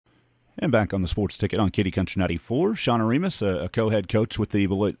And back on the Sports Ticket on Kitty Country 94, Shauna Remus, a co-head coach with the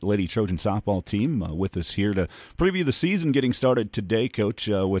Beloit Lady Trojan softball team, with us here to preview the season getting started today, Coach,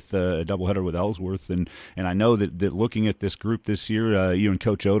 with a doubleheader with Ellsworth. And I know that looking at this group this year, you and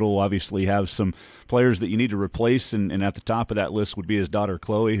Coach Odell obviously have some players that you need to replace, and at the top of that list would be his daughter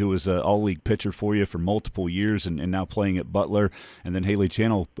Chloe, who was an all-league pitcher for you for multiple years and now playing at Butler, and then Haley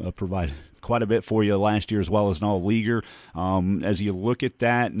Channel provided quite a bit for you last year as well as an all-leaguer. As you look at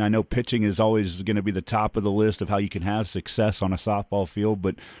that, and I know pitching is always going to be the top of the list of how you can have success on a softball field,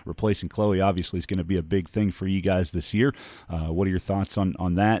 but replacing Chloe obviously is going to be a big thing for you guys this year. What are your thoughts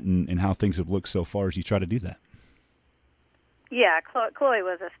on that and how things have looked so far as you try to do that? Yeah, Chloe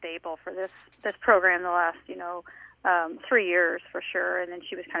was a staple for this program the last 3 years for sure, and then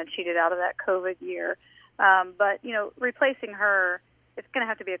she was kind of cheated out of that COVID year. But replacing her, it's going to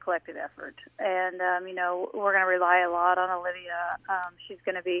have to be a collective effort. And, we're going to rely a lot on Olivia. She's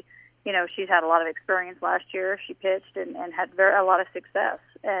going to be, she's had a lot of experience last year. She pitched and had a lot of success.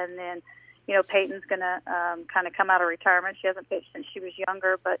 And then, Peyton's going to kind of come out of retirement. She hasn't pitched since she was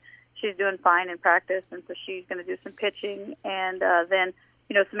younger, but she's doing fine in practice, and so she's going to do some pitching. And then,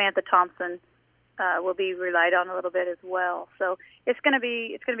 Samantha Thompson will be relied on a little bit as well. So it's going to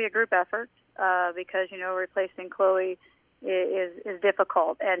be a group effort because, replacing Chloe is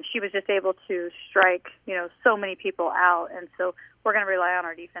difficult, and she was just able to strike so many people out, and so we're going to rely on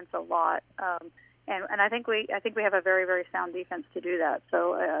our defense a lot, and I think we have a very, very sound defense to do that.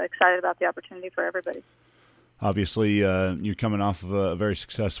 So excited about the opportunity for everybody. Obviously, you're coming off of a very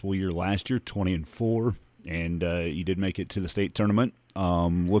successful year last year, 20-4, and you did make it to the state tournament.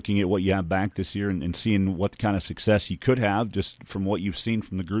 Looking at what you have back this year and seeing what kind of success you could have just from what you've seen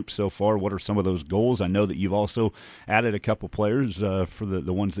from the group so far, what are some of those goals? I know that you've also added a couple players for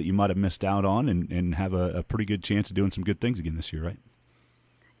the ones that you might have missed out on and have a pretty good chance of doing some good things again this year, right?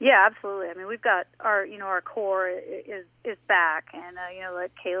 Yeah, absolutely. I mean, we've got our core is back, and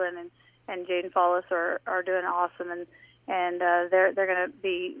like Kaylin and Jaden Follis are doing awesome, and they're going to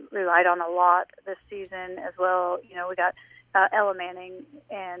be relied on a lot this season as well. We got Ella Manning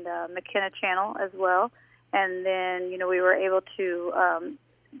and McKenna Channel as well. And then, we were able to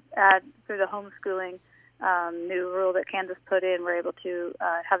add through the homeschooling new rule that Kansas put in, we're able to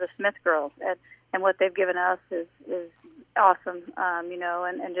have the Smith girls. And what they've given us is awesome,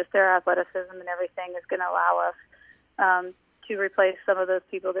 and just their athleticism and everything is going to allow us to replace some of those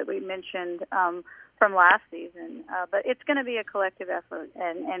people that we mentioned from last season. But it's going to be a collective effort,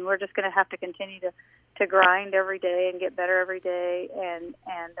 and we're just going to have to continue to grind every day and get better every day, and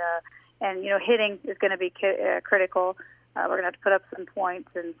hitting is going to be critical. We're going to have to put up some points,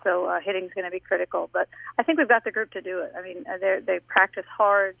 and so hitting is going to be critical. But I think we've got the group to do it. I mean, they practice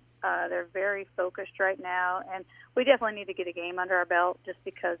hard. They're very focused right now, and we definitely need to get a game under our belt just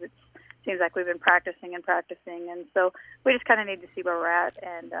because it seems like we've been practicing, and so we just kind of need to see where we're at,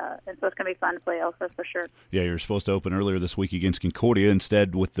 and so it's going to be fun to play Ellsworth for sure. Yeah, you were supposed to open earlier this week against Concordia.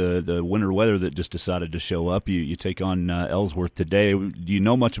 Instead, with the winter weather that just decided to show up, you take on Ellsworth today. Do you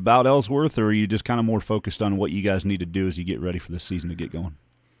know much about Ellsworth, or are you just kind of more focused on what you guys need to do as you get ready for the season to get going?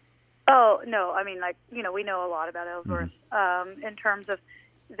 Oh, no, I mean, we know a lot about Ellsworth in terms of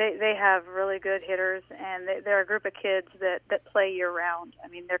They have really good hitters, and they're a group of kids that play year-round. I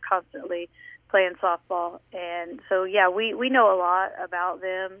mean, they're constantly playing softball. And so, yeah, we know a lot about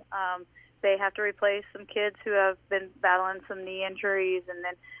them. They have to replace some kids who have been battling some knee injuries, and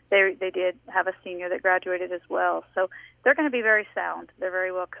then they did have a senior that graduated as well. So they're going to be very sound. They're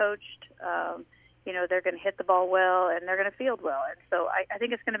very well coached. They're going to hit the ball well, and they're going to field well. And so I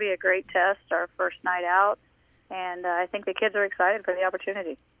think it's going to be a great test, our first night out. And I think the kids are excited for the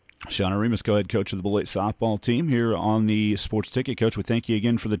opportunity. Shauna Remus, co-head coach of the Beloit softball team here on the Sports Ticket. Coach, we thank you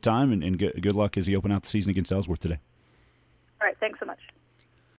again for the time, and good luck as you open out the season against Ellsworth today. All right, thanks so much.